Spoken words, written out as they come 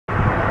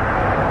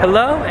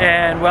Hello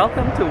and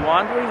welcome to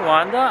Wandering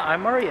WandA.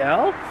 I'm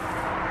Ariel.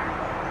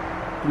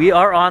 We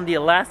are on the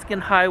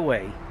Alaskan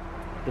Highway.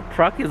 The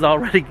truck is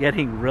already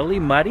getting really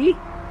muddy,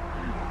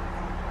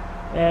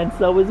 and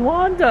so is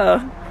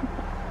WandA.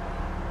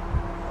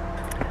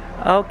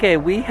 Okay,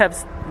 we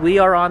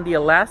are on the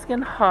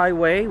Alaskan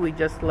Highway. We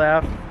just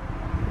left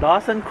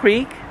Dawson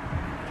Creek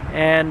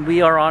and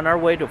we are on our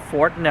way to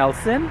Fort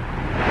Nelson.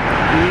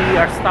 We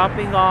are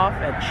stopping off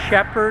at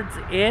Shepherd's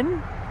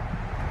Inn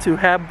to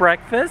have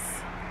breakfast.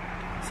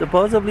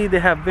 Supposedly they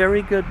have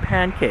very good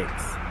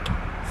pancakes.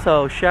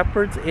 So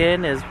Shepherd's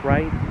Inn is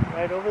right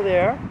over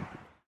there.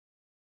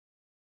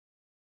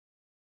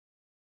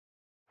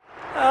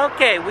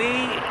 Okay,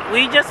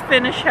 we just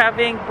finished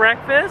having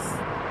breakfast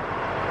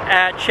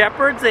at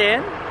Shepherd's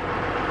Inn,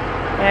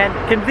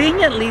 and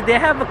conveniently they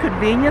have a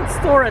convenience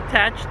store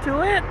attached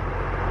to it.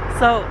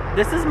 So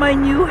this is my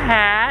new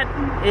hat.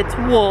 It's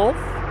wolf.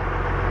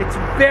 It's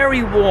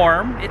very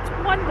warm. It's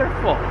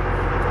wonderful.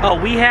 Oh,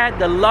 we had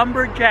the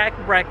lumberjack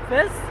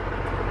breakfast.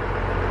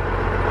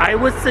 I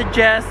would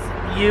suggest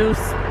you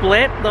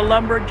split the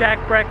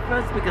lumberjack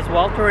breakfast because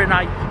Walter and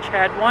I each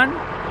had one.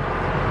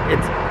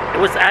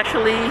 It was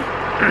actually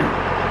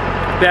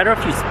better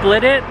if you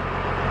split it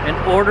and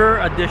order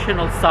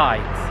additional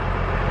sides,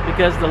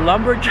 because the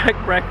lumberjack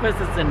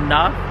breakfast is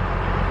enough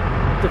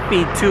to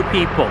feed 2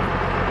 people.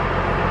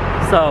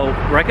 So,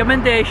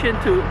 recommendation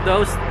to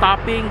those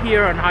stopping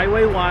here on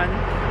Highway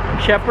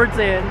 1, Shepherd's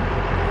Inn,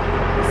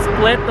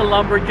 split the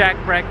lumberjack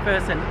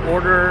breakfast and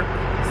order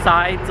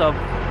sides of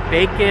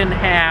bacon,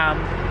 ham,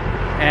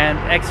 and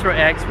extra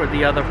eggs for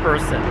the other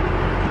person,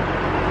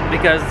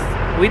 because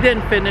we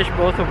didn't finish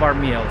both of our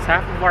meals.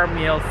 Half of our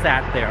meal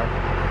sat there.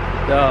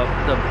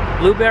 The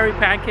blueberry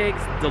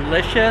pancakes,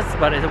 delicious,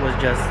 but it was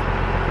just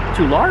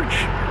too large.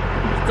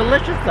 It's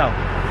delicious though.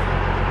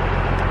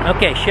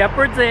 Okay,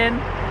 Shepherd's Inn,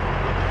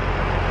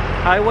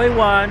 Highway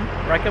 1,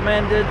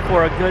 recommended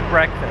for a good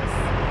breakfast.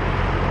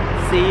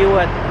 See you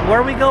at, where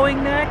are we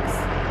going next?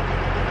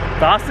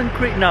 Dawson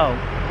Creek, no.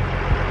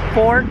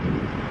 Fort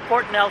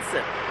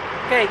Nelson.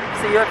 Okay,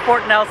 see you at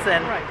Fort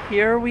Nelson. Right,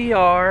 here we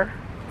are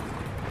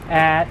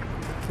at,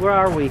 where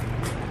are we?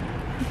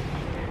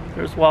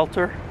 There's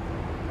Walter.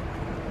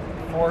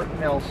 Fort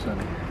Nelson.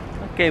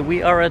 Okay,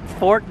 we are at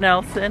Fort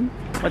Nelson.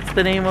 What's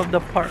the name of the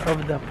park?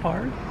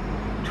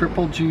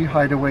 Triple G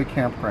Hideaway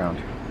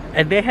Campground.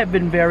 And they have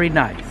been very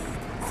nice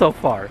so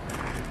far.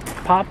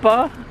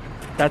 Papa,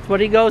 that's what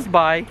he goes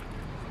by,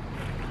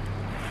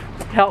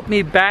 helped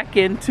me back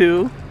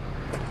into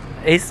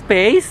a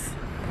space.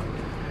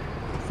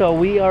 So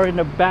we are in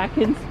a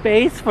back-in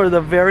space for the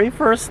very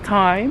first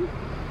time.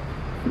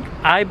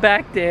 I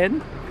backed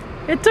in.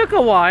 It took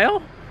a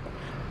while.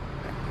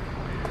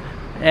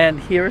 And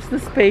here's the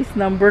space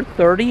number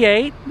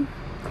 38.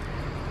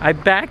 I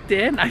backed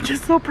in. I'm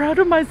just so proud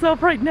of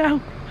myself right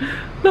now.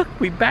 Look,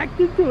 we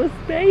backed into a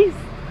space.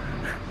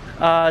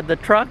 The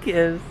truck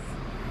is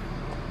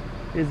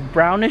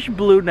brownish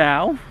blue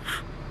now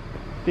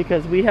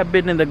because we have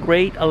been in the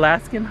Great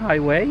Alaskan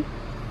Highway,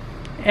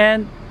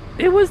 and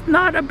it was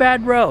not a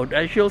bad road,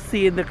 as you'll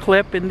see in the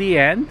clip in the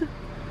end.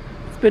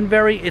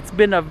 It's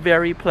been a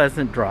very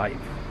pleasant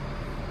drive.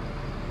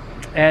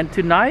 And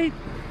tonight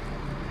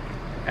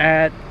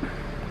at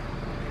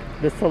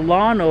the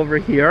salon over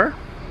here,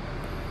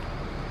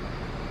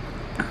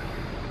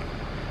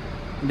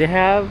 they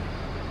have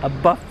a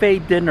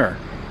buffet dinner,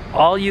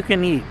 all you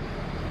can eat.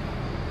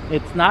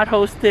 It's not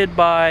hosted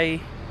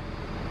by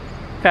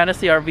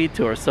Fantasy RV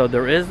Tour, so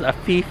there is a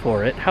fee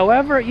for it.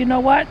 However, you know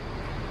what?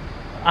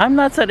 I'm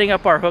not setting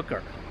up our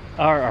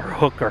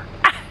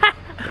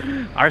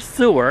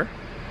sewer,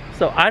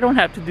 so I don't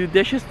have to do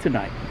dishes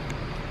tonight.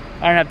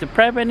 I don't have to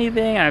prep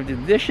anything. I don't have to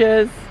do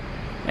dishes.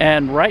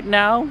 And right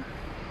now,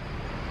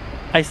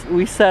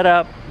 we set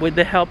up with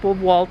the help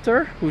of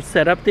Walter, who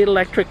set up the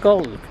electrical.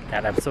 Look at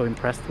that, I'm so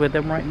impressed with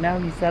him right now.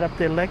 He set up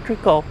the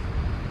electrical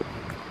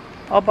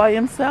all by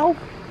himself.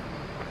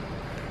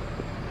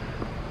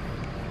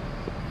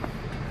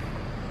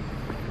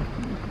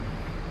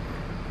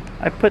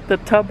 I put the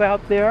tub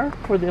out there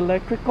for the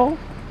electrical,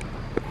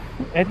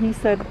 and he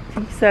set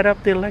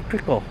up the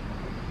electrical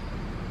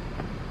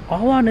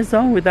all on his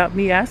own without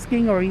me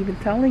asking or even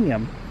telling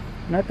him.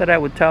 Not that I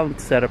would tell him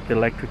to set up the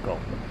electrical,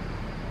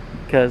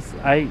 because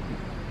I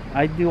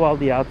do all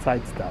the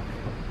outside stuff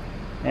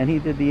and he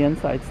did the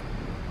inside stuff.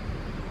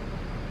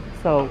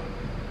 So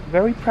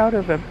very proud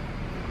of him.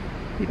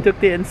 He took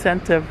the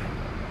incentive.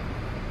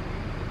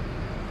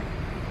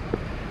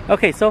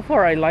 Okay, so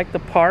far I like the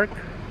park.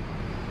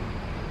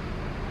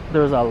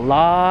 There's a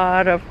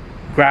lot of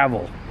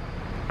gravel,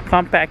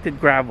 compacted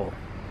gravel.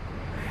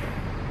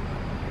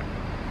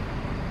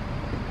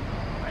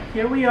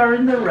 Here we are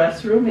in the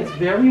restroom. It's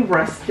very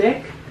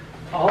rustic,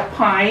 all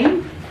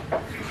pine,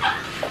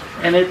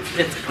 and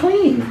it's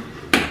clean.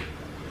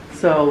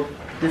 So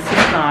this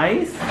is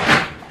nice.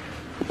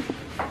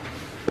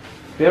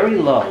 Very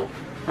low.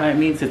 That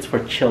means it's for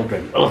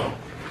children. Ugh.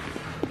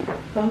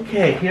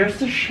 Okay, here's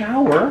the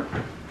shower.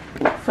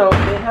 So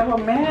they have a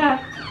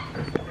mat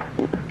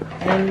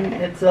and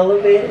it's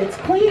elevated. It's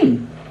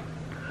clean.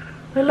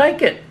 I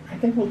like it. I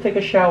think we'll take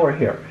a shower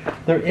here.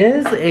 There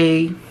is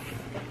a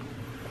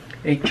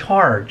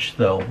charge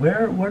though.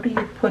 Where do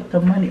you put the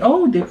money?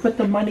 Oh, they put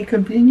the money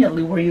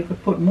conveniently where you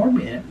could put more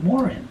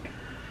in.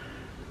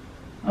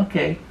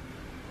 Okay.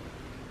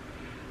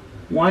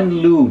 One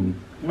loonie.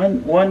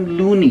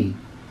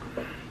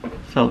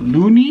 So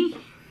loonie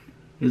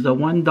is a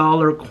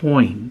 $1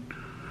 coin.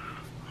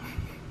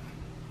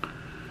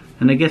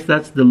 And I guess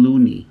that's the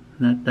loonie.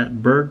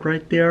 That bird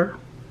right there.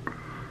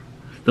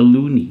 It's the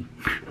loonie.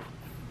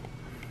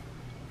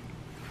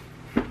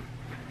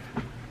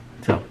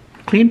 So,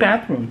 clean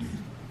bathrooms.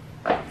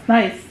 It's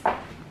nice.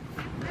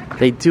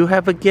 They do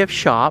have a gift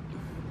shop.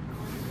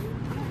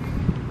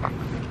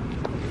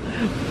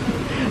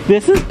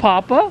 This is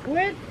Papa.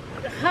 Quit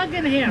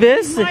hugging him.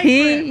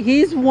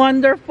 He's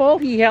wonderful.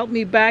 He helped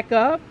me back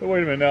up.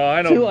 Wait a minute now,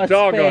 I know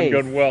doggone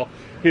good well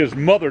his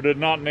mother did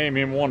not name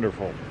him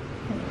Wonderful.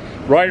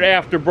 Right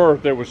after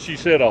birth, she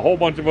said a whole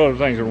bunch of other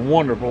things, and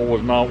Wonderful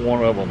was not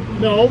one of them.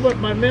 No, but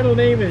my middle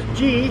name is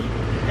G,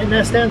 and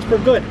that stands for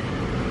good.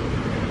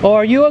 Oh,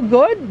 are you a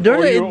good?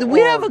 We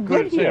have a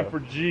good here.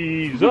 For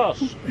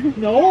Jesus.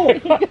 No.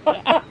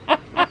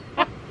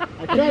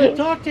 I tried to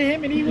talk to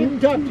him, and he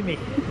wouldn't talk to me.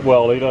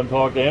 Well, he doesn't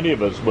talk to any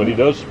of us, but he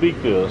does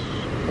speak to us.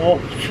 Oh,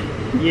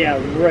 yeah,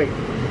 right.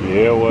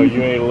 Yeah, well,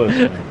 you ain't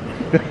listening.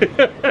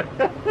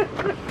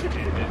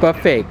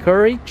 Buffet,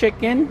 curry,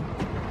 chicken,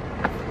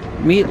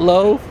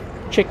 meatloaf,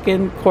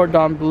 chicken,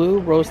 cordon bleu,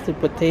 roasted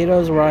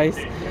potatoes, rice.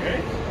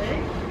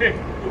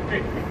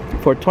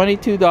 For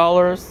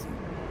 $22,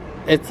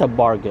 it's a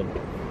bargain.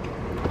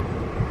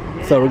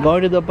 So we're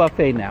going to the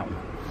buffet now.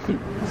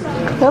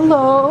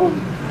 Hello.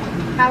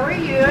 How are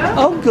you?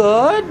 Oh,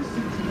 good.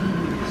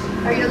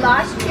 Are you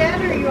lost yet,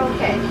 or are you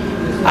okay?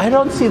 I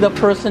don't see the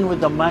person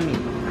with the money.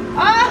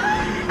 Oh!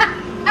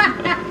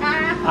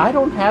 I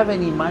don't have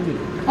any money.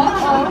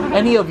 Uh-oh.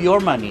 Any of your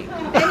money.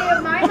 Any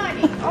of my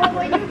money? Oh,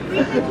 well, we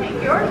can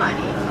take your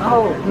money.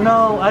 Oh,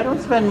 no, I don't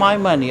spend my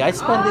money. I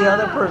spend the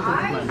other person's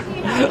I money.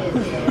 see how it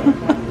is.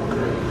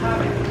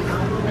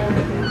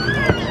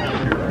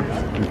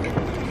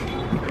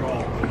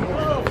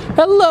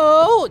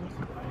 Hello.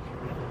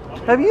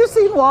 Have you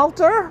seen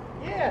Walter?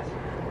 Yes.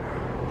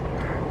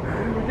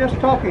 We were just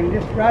talking,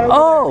 just right over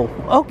Oh,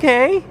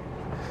 okay.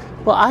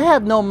 Well, I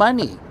have no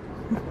money.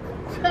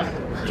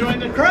 there. Join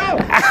the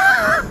crowd.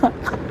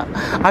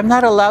 I'm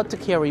not allowed to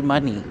carry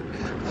money.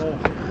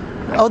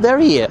 Oh, there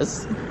he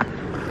is.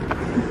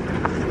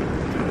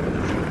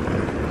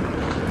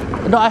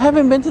 No, I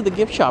haven't been to the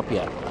gift shop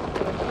yet.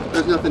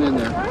 There's nothing in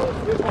there.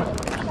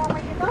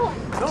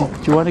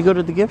 Do you want to go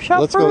to the gift shop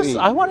Let's first? go eat.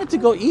 I wanted to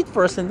go eat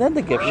first and then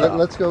the gift shop.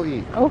 Let's go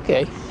eat.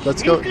 Okay.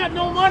 Let's go. He's got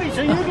no money,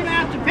 so you're going to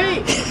have to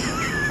pay.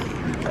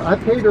 I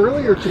paid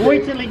earlier today.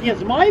 Wait till he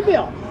gets my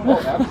bill. Oh,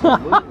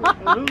 absolutely.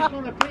 And who's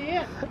going to pay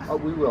it? Oh,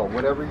 we will.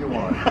 Whatever you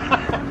want. You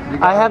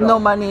got I have it no all.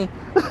 money.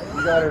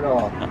 You got it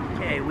all.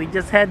 Okay, we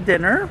just had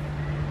dinner.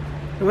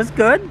 It was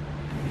good.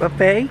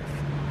 Buffet.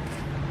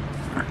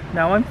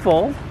 Now I'm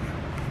full.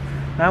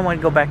 Now I want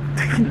to go back and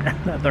take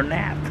another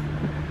nap.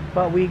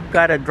 But we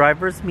got a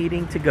driver's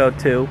meeting to go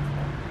to.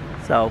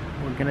 So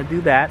we're going to do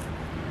that.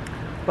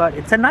 But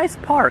it's a nice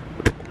park.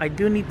 I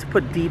do need to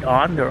put DEET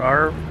on. There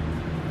are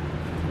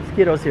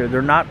mosquitoes here.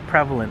 They're not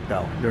prevalent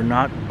though. They're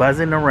not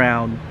buzzing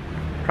around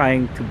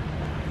trying to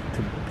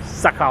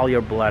suck all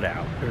your blood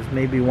out. There's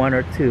maybe one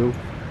or two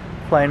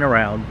flying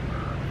around.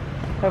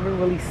 Haven't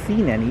really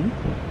seen any.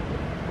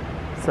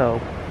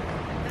 So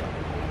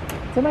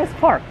it's a nice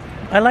park.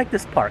 I like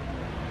this park.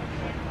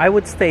 I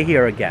would stay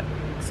here again.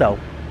 So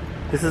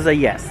this is a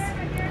yes.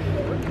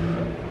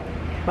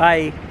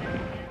 Bye.